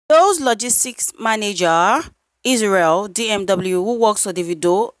Davido's logistics manager, Israel DMW, who works for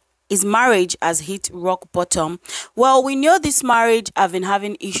Davido, his marriage has hit rock bottom. Well, we know this marriage have been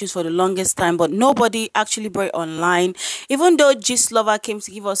having issues for the longest time, but nobody actually brought it online. Even though Gist Lover came to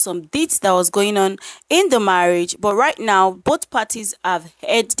give us some deets that was going on in the marriage, but right now both parties have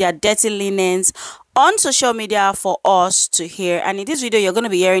aired their dirty linens on social media for us to hear. And in this video, you're going to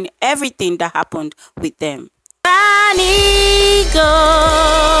be hearing everything that happened with them.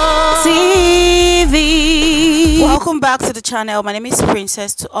 TV. Welcome back to the channel. My name is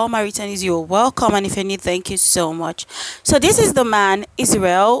Princess. To all my returnees, you're welcome, and if you're new, thank you so much. So this is the man,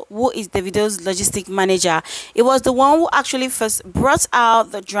 Israel, who is Davido's logistic manager. It was the one who actually first brought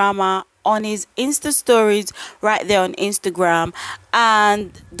out the drama on his Insta stories right there on Instagram,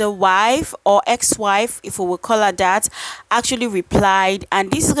 and the wife, or ex-wife if we will call her that, actually replied.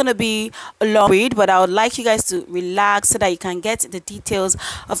 And this is going to be a long read, but I would like you guys to relax so that you can get the details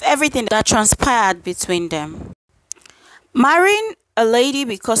of everything that transpired between them. Marrying a lady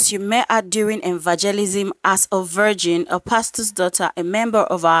because you met her during evangelism as a virgin, a pastor's daughter, a member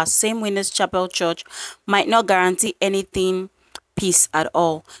of our same Winners Chapel church, might not guarantee anything peace at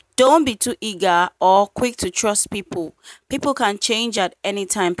all. Don't be too eager or quick to trust people. People can change at any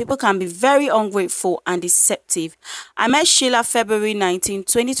time. People can be very ungrateful and deceptive. I met Sheila February 19,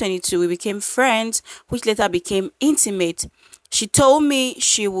 2022. We became friends, which later became intimate. She told me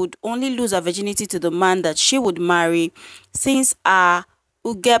she would only lose her virginity to the man that she would marry, since her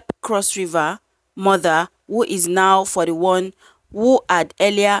Ugep Cross River mother, who is now 41, who had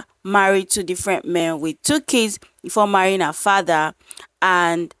earlier married two different men with 2 kids before marrying her father,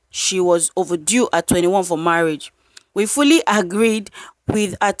 and she was overdue at 21 for marriage. We fully agreed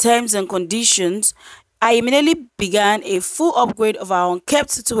with her terms and conditions. I immediately began a full upgrade of our unkept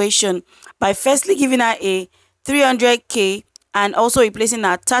situation by firstly giving her a 300k and also replacing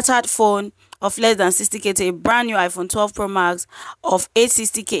her tattered phone of less than 60k to a brand new iPhone 12 Pro Max of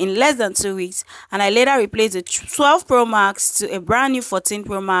 860k in less than 2 weeks. And I later replaced the 12 Pro Max to a brand new 14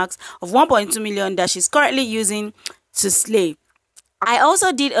 Pro Max of 1.2 million that she's currently using to slay. I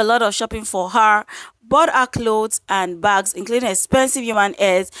also did a lot of shopping for her, bought her clothes and bags, including expensive human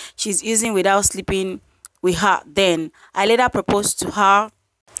hairs she's using without sleeping with her. Then I later proposed to her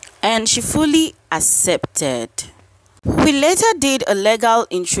and she fully accepted. We later did a legal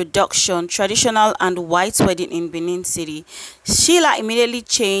introduction, traditional and white wedding in Benin City. Sheila immediately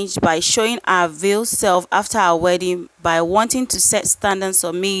changed by showing her real self after our wedding by wanting to set standards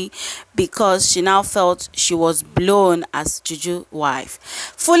on me because she now felt she was blown as Juju wife.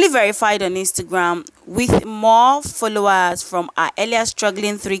 Fully verified on Instagram with more followers from our earlier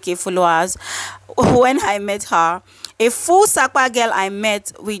struggling 3k followers when I met her. A full Sakpa girl I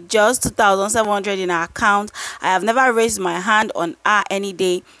met with just 2,700 in her account. I have never raised my hand on her any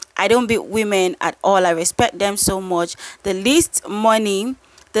day. I don't beat women at all. I respect them so much. The least money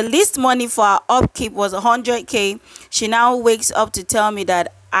for her upkeep was 100k. She now wakes up to tell me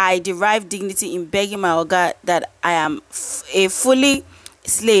that I derive dignity in begging my oga that I am a fully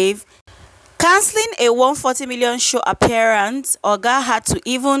slave. Cancelling a 140 million show appearance, oga had to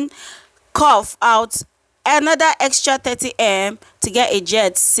even cough out another extra 30M to get a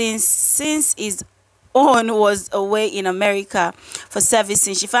jet since his own was away in America for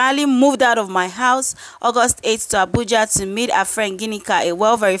servicing. She finally moved out of my house August 8th to Abuja to meet her friend Ginika, a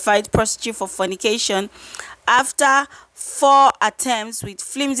well-verified prostitute for fornication. After 4 attempts with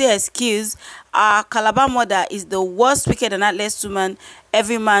flimsy excuse, our Calabar mother is the worst, wicked and heartless woman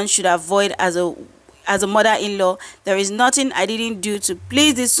every man should avoid as a mother-in-law. There is nothing I didn't do to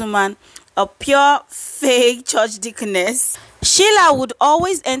please this woman, a pure fake church deaconess. Sheila would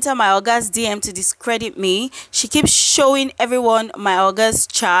always enter my oga's DM to discredit me. She keeps showing everyone my oga's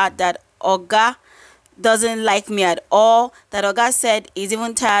chat that oga doesn't like me at all, that oga said he's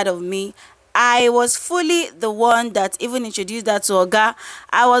even tired of me. I was fully the one that even introduced that to oga.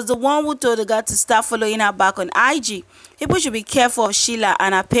 I was the one who told oga to start following her back on IG. People should be careful of Sheila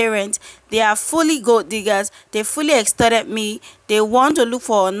and her parents. They are fully gold diggers. They fully extorted me. They want to look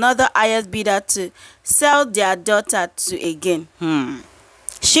for another highest bidder to sell their daughter to again.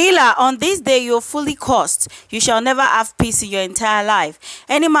 Sheila, on this day you are fully cursed. You shall never have peace in your entire life.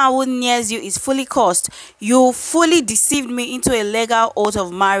 Any man who nears you is fully cursed. You fully deceived me into a legal oath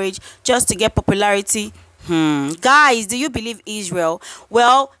of marriage just to get popularity. Guys, do you believe Israel?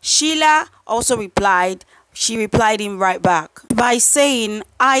 Well, Sheila also replied. She replied him right back by saying,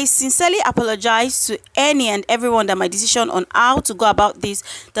 I sincerely apologize to any and everyone that my decision on how to go about this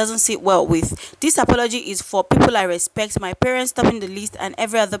doesn't sit well with. This apology is for people I respect, my parents topping the list, and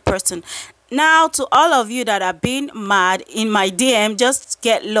every other person. Now, to all of you that are being mad in my DM, just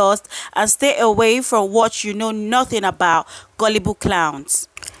get lost and stay away from what you know nothing about, gullible clowns.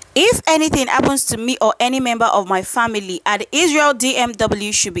 If anything happens to me or any member of my family at Israel,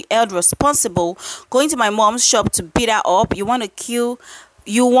 DMW should be held responsible. Going to my mom's shop to beat her up. You want kill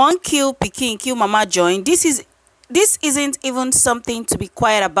Pikin, kill Mama join. This isn't even something to be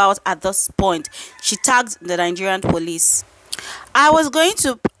quiet about at this point. She tagged the Nigerian police. I was going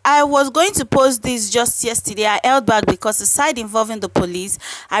to post this just yesterday. I held back because the side involving the police,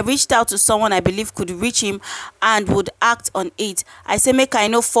 I reached out to someone I believe could reach him and would act on it. I say make I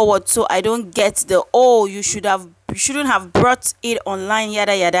know forward so I don't get the you shouldn't have brought it online,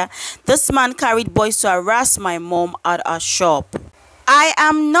 yada yada. This man carried boys to harass my mom at our shop. I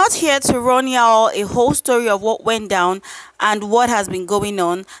am not here to run y'all a whole story of what went down and what has been going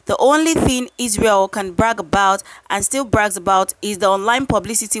on. The only thing Israel can brag about and still brags about is the online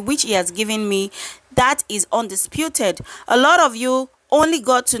publicity which he has given me. That is undisputed. A lot of you only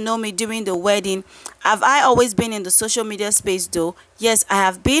got to know me during the wedding. Have I always been in the social media space though? Yes, I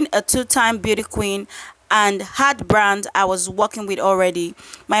have been a 2-time beauty queen and had brands I was working with already.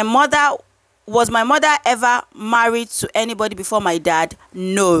 Was my mother ever married to anybody before my dad?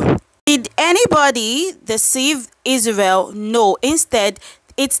 No. Did anybody deceive Israel? No. Instead,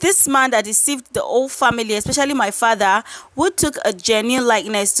 it's this man that deceived the whole family, especially my father, who took a genuine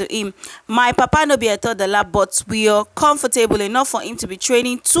likeness to him. My papa no be a third the lab, but we are comfortable enough for him to be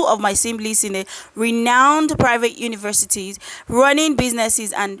training 2 of my siblings in a renowned private universities, running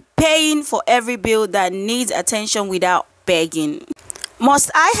businesses and paying for every bill that needs attention without begging.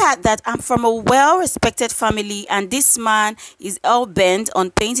 Must I add that I'm from a well-respected family and this man is hell-bent on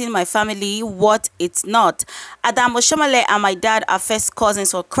painting my family what it's not. Adam Oshomale and my dad are first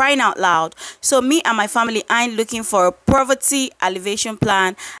cousins for crying out loud. So me and my family ain't looking for a poverty alleviation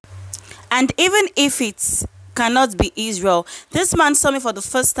plan. And even if it cannot be Israel, this man saw me for the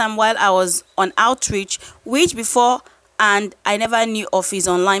first time while I was on outreach, which before and I never knew of his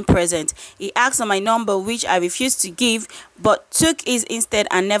online presence. He asked for my number, which I refused to give, but took his instead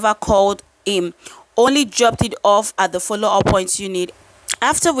and never called him. Only dropped it off at the follow-up point unit.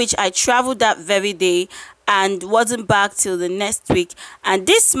 After which I traveled that very day and wasn't back till the next week. And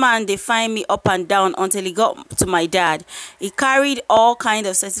this man, they find me up and down until he got to my dad. He carried all kind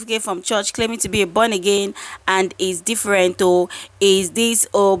of certificate from church claiming to be a born again and is different, is this,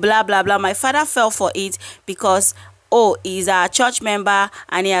 blah blah blah. My father fell for it because he's a church member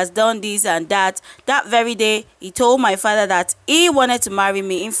and he has done this and that. That very day, he told my father that he wanted to marry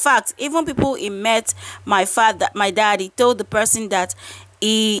me. In fact, even people he met, my dad, he told the person that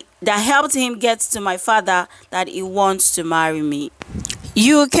helped him get to my father that he wants to marry me.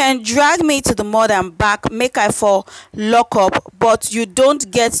 You can drag me to the mud and back, make I fall, lock up, but you don't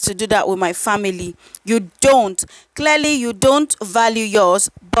get to do that with my family. You don't. Clearly, you don't value yours,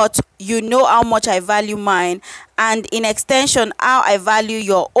 but you know how much I value mine, and in extension, how I value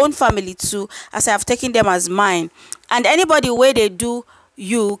your own family too, as I have taken them as mine. And anybody where they do,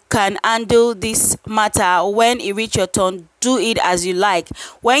 you can handle this matter. When it reach your turn, do it as you like.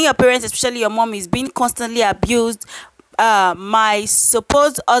 When your parents, especially your mom, is being constantly abused, my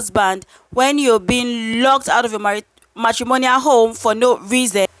supposed husband, when you're being locked out of your matrimonial home for no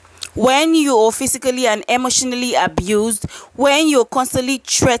reason, when you are physically and emotionally abused, when you're constantly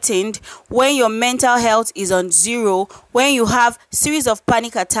threatened, when your mental health is on zero, when you have series of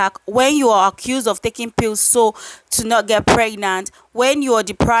panic attack, when you are accused of taking pills so to not get pregnant, when you are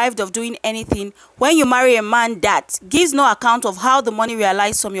deprived of doing anything, when you marry a man that gives no account of how the money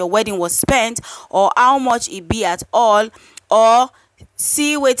realized from your wedding was spent or how much it be at all, or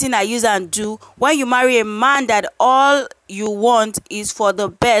see wetin I use and do, when you marry a man that all you want is for the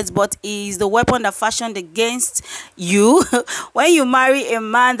best but is the weapon that fashioned against you, when you marry a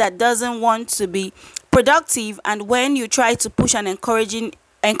man that doesn't want to be productive, and when you try to push and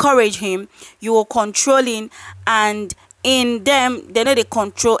encourage him, you are controlling, and in them they know they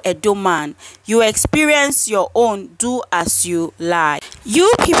control a man. You experience your own, do as you like.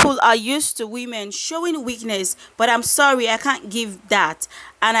 You people are used to women showing weakness, but I'm sorry, I can't give that,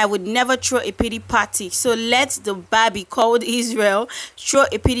 and I would never throw a pity party. So let the Barbie called Israel throw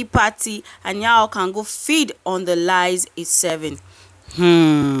a pity party, and y'all can go feed on the lies it's serving.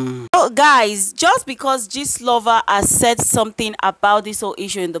 So guys, just because Gist Lover has said something about this whole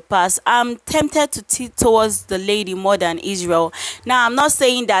issue in the past, I'm tempted to tilt towards the lady more than Israel. Now, I'm not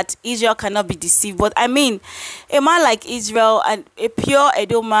saying that Israel cannot be deceived, but I mean, a man like Israel, and a pure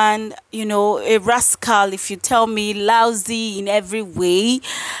Edo man, you know, a rascal, if you tell me, lousy in every way.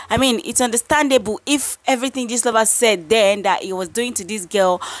 I mean, it's understandable if everything Gist Lover said then that he was doing to this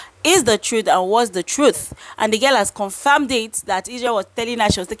girl, is the truth and was the truth. And the girl has confirmed it, that Israel was telling her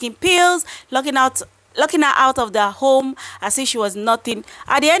she was taking pills, locking her out of their home as if she was nothing.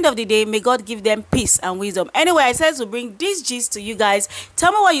 At the end of the day, may God give them peace and wisdom. Anyway, I said to bring this gist to you guys.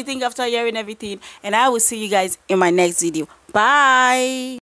 Tell me what you think after hearing everything, and I will see you guys in my next video. Bye.